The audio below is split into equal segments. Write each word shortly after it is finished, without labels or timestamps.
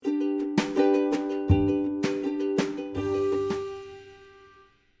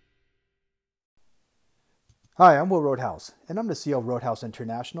Hi, I'm Will Roadhouse, and I'm the CEO of Roadhouse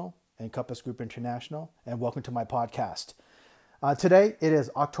International and Compass Group International, and welcome to my podcast. Today, it is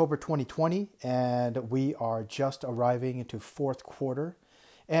October 2020, and we are just arriving into fourth quarter.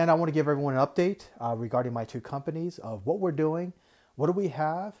 And I want to give everyone an update regarding my two companies of what we're doing, what do we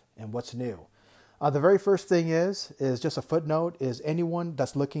have, and what's new. The very first thing is just a footnote, is anyone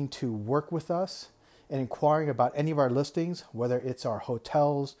that's looking to work with us and inquiring about any of our listings, whether it's our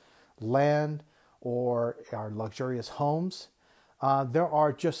hotels, land, or our luxurious homes, there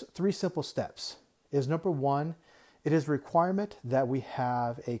are just three simple steps. Is number one, it is a requirement that we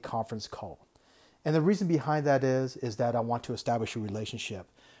have a conference call. And the reason behind that is that I want to establish a relationship.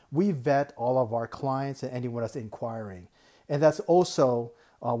 We vet all of our clients and anyone that's inquiring. And that's also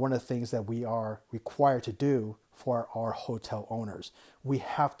one of the things that we are required to do for our hotel owners. We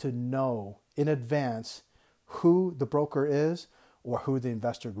have to know in advance who the broker is or who the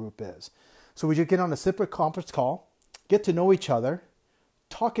investor group is. So we just get on a separate conference call, get to know each other,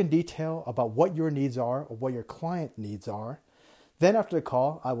 talk in detail about what your needs are or what your client needs are. Then after the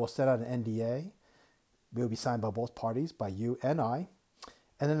call, I will set out an NDA. It will be signed by both parties, by you and I.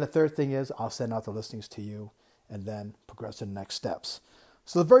 And then the third thing is I'll send out the listings to you and then progress to the next steps.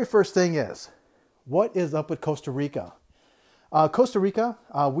 So the very first thing is, what is up with Costa Rica? Costa Rica,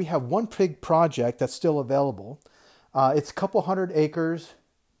 we have one big project that's still available. It's a couple hundred acres,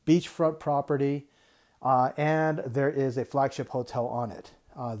 beachfront property, and there is a flagship hotel on it.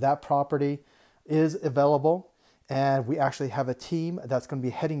 That property is available, and we actually have a team that's going to be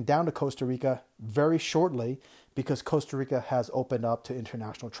heading down to Costa Rica very shortly because Costa Rica has opened up to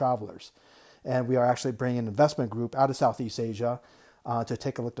international travelers. And we are actually bringing an investment group out of Southeast Asia to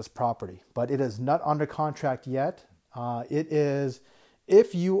take a look at this property. But it is not under contract yet. It is,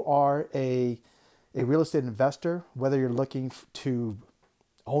 if you are a real estate investor, whether you're looking to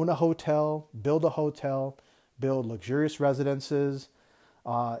own a hotel, build luxurious residences.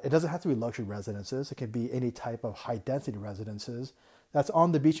 It doesn't have to be luxury residences. It can be any type of high density residences that's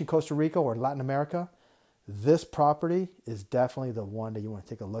on the beach in Costa Rica or Latin America. This property is definitely the one that you want to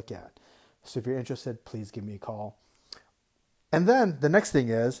take a look at. So if you're interested, please give me a call. And then the next thing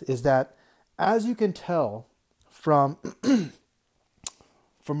is that as you can tell from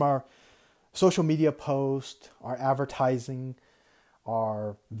our social media posts, our advertising,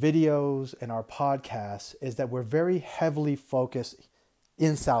 our videos, and our podcasts, is that we're very heavily focused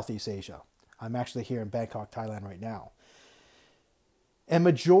in Southeast Asia. I'm actually here in Bangkok, Thailand right now. And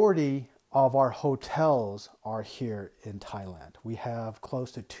majority of our hotels are here in Thailand. We have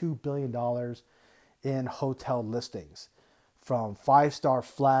close to $2 billion in hotel listings, from 5-star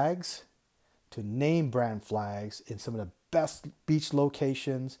flags to name brand flags in some of the best beach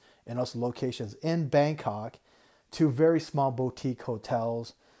locations and also locations in Bangkok, to very small boutique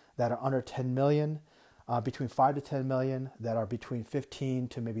hotels that are under 10 million, between 5 to 10 million, that are between 15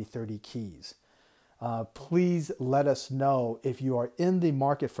 to maybe 30 keys. Please let us know if you are in the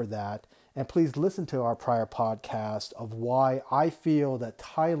market for that. And please listen to our prior podcast of why I feel that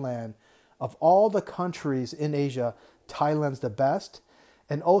Thailand, of all the countries in Asia, Thailand's the best.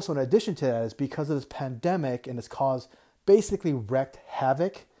 And also in addition to that is because of this pandemic, and it's basically wreaked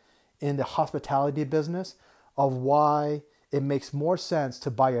havoc in the hospitality business, of why it makes more sense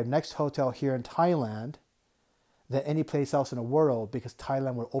to buy your next hotel here in Thailand than any place else in the world, because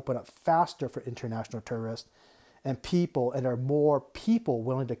Thailand will open up faster for international tourists and there are more people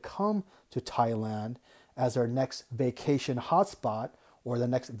willing to come to Thailand as their next vacation hotspot or the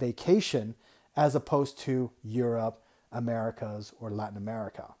next vacation, as opposed to Europe, Americas, or Latin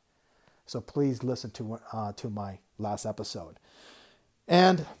America. So please listen to my last episode.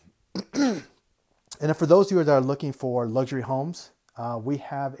 And for those of you that are looking for luxury homes, we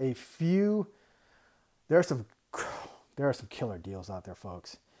have a few. There are some killer deals out there,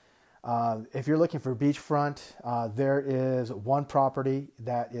 folks. If you're looking for beachfront, there is one property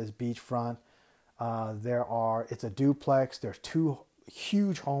that is beachfront. It's a duplex. There's two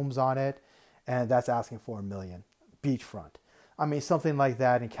huge homes on it, and that's asking for $1 million beachfront. I mean, something like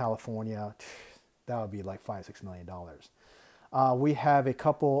that in California, that would be like $5-6 million. We have a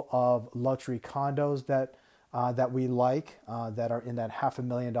couple of luxury condos that we like that are in that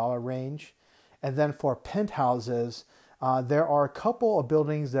 $500,000 range. And then for penthouses, there are a couple of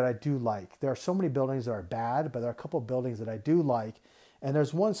buildings that I do like. There are so many buildings that are bad, but there are a couple of buildings that I do like. And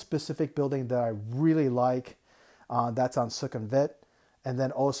there's one specific building that I really like that's on Sukhumvit. And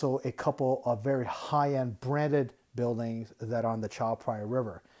then also a couple of very high-end branded buildings that are on the Chao Phraya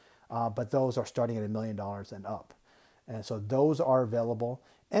River. But those are starting at $1 million and up. And so those are available.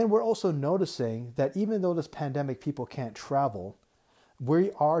 And we're also noticing that even though this pandemic, people can't travel,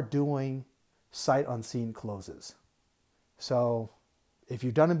 we are doing sight unseen closes. So if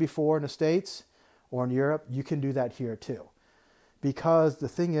you've done it before in the States or in Europe, you can do that here too. Because the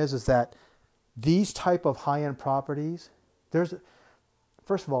thing is that these type of high-end properties,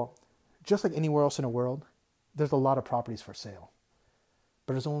 first of all, just like anywhere else in the world, there's a lot of properties for sale.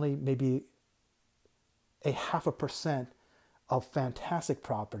 But there's only maybe 0.5% of fantastic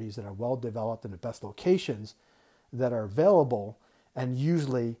properties that are well developed in the best locations that are available and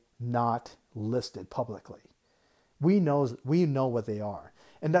usually not listed publicly. We know what they are.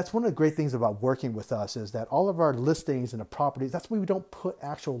 And that's one of the great things about working with us is that all of our listings and the properties, that's why we don't put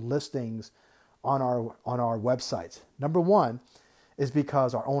actual listings on our websites. Number one is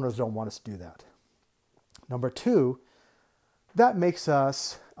because our owners don't want us to do that. Number two, that makes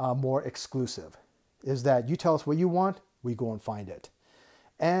us more exclusive, is that you tell us what you want, we go and find it.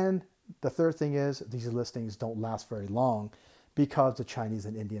 And the third thing is these listings don't last very long because the Chinese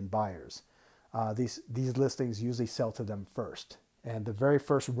and Indian buyers. These listings usually sell to them first. And the very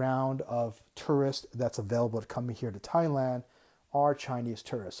first round of tourists that's available to come here to Thailand are Chinese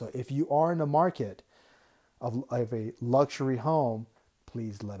tourists. So if you are in the market of a luxury home,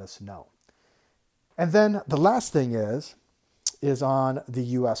 please let us know. And then the last thing is on the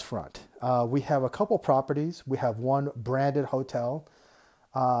U.S. front. We have a couple properties. We have one branded hotel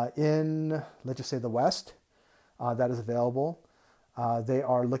in, let's just say, the West that is available. They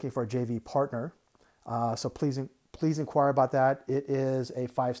are looking for a JV partner. So please inquire about that. It is a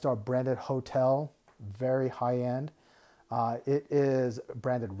 5-star branded hotel, very high end. It is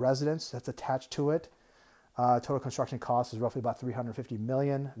branded residence that's attached to it. Total construction cost is roughly about $350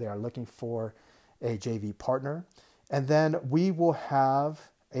 million. They are looking for a JV partner. And then we will have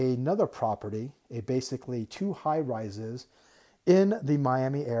another property, basically 2 high-rises in the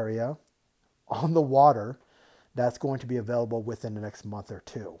Miami area on the water that's going to be available within the next month or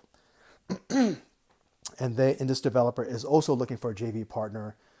two. And this developer is also looking for a JV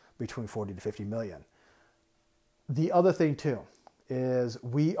partner between 40 to 50 million. The other thing too is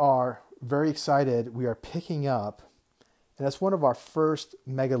we are very excited. We are picking up, and that's one of our first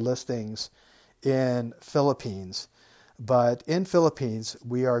mega listings in Philippines. But in Philippines,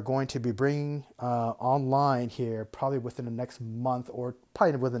 we are going to be bringing online here probably within the next month or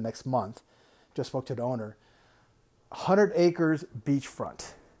probably within the next month. Just spoke to the owner. 100 acres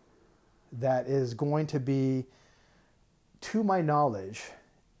beachfront that is going to be, to my knowledge,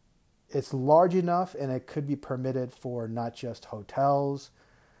 it's large enough and it could be permitted for not just hotels,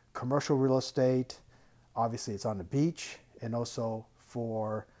 commercial real estate. Obviously, it's on the beach, and also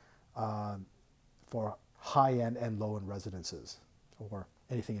for high-end and low-end residences or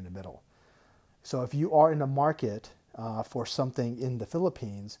anything in the middle. So if you are in the market for something in the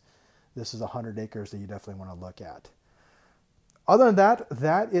Philippines, this is 100 acres that you definitely want to look at. Other than that,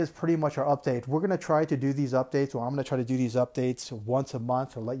 that is pretty much our update. We're going to try to do these updates, or I'm going to try to do these updates once a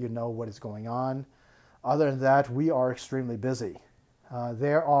month to let you know what is going on. Other than that, we are extremely busy.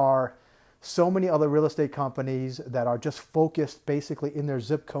 There are so many other real estate companies that are just focused basically in their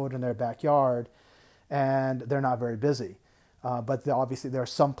zip code in their backyard, and they're not very busy. But obviously there are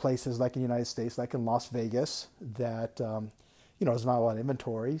some places like in the United States, like in Las Vegas, that there's not a lot of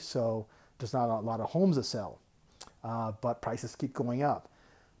inventory, so there's not a lot of homes to sell. But prices keep going up.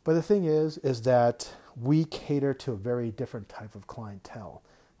 But the thing is that we cater to a very different type of clientele,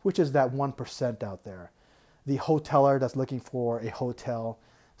 which is that 1% out there. The hoteler that's looking for a hotel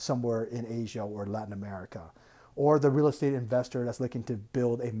somewhere in Asia or Latin America, or the real estate investor that's looking to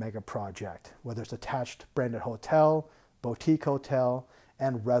build a mega project, whether it's attached branded hotel, boutique hotel,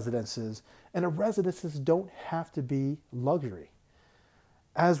 and residences. And the residences don't have to be luxury.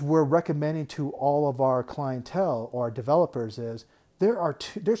 As we're recommending to all of our clientele or our developers is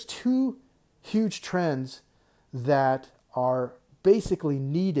there's two huge trends that are basically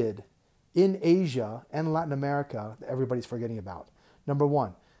needed in Asia and Latin America that everybody's forgetting about. Number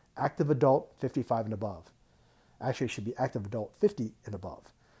one, active adult 55 and above. Actually, it should be active adult 50 and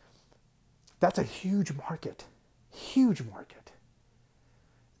above. That's a huge market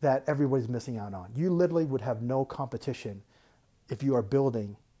that everybody's missing out on. You literally would have no competition if you are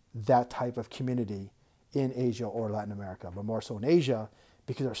building that type of community in Asia or Latin America, but more so in Asia,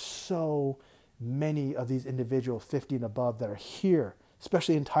 because there's so many of these individuals 50 and above that are here,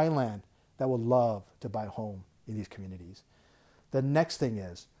 especially in Thailand, that would love to buy a home in these communities. The next thing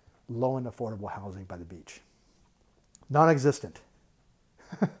is low and affordable housing by the beach. Non-existent.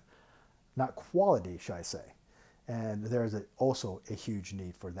 Not quality, should I say. And there's also a huge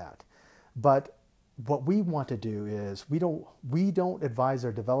need for that. But what we want to do is we don't advise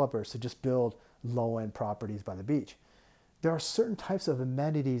our developers to just build low-end properties by the beach. there are certain types of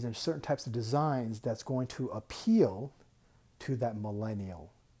amenities and certain types of designs that's going to appeal to that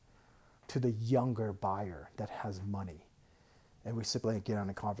millennial, to the younger buyer that has money. And we simply get on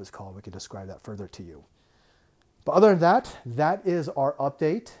a conference call, we can describe that further to you. But other than that, that is our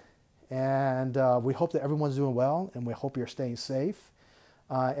update. And we hope that everyone's doing well, and we hope you're staying safe.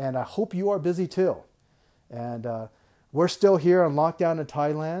 And I hope you are busy too. And we're still here on lockdown in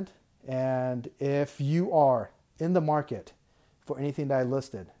Thailand. And if you are in the market for anything that I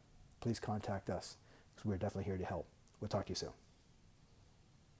listed, please contact us, because we're definitely here to help. We'll talk to you soon.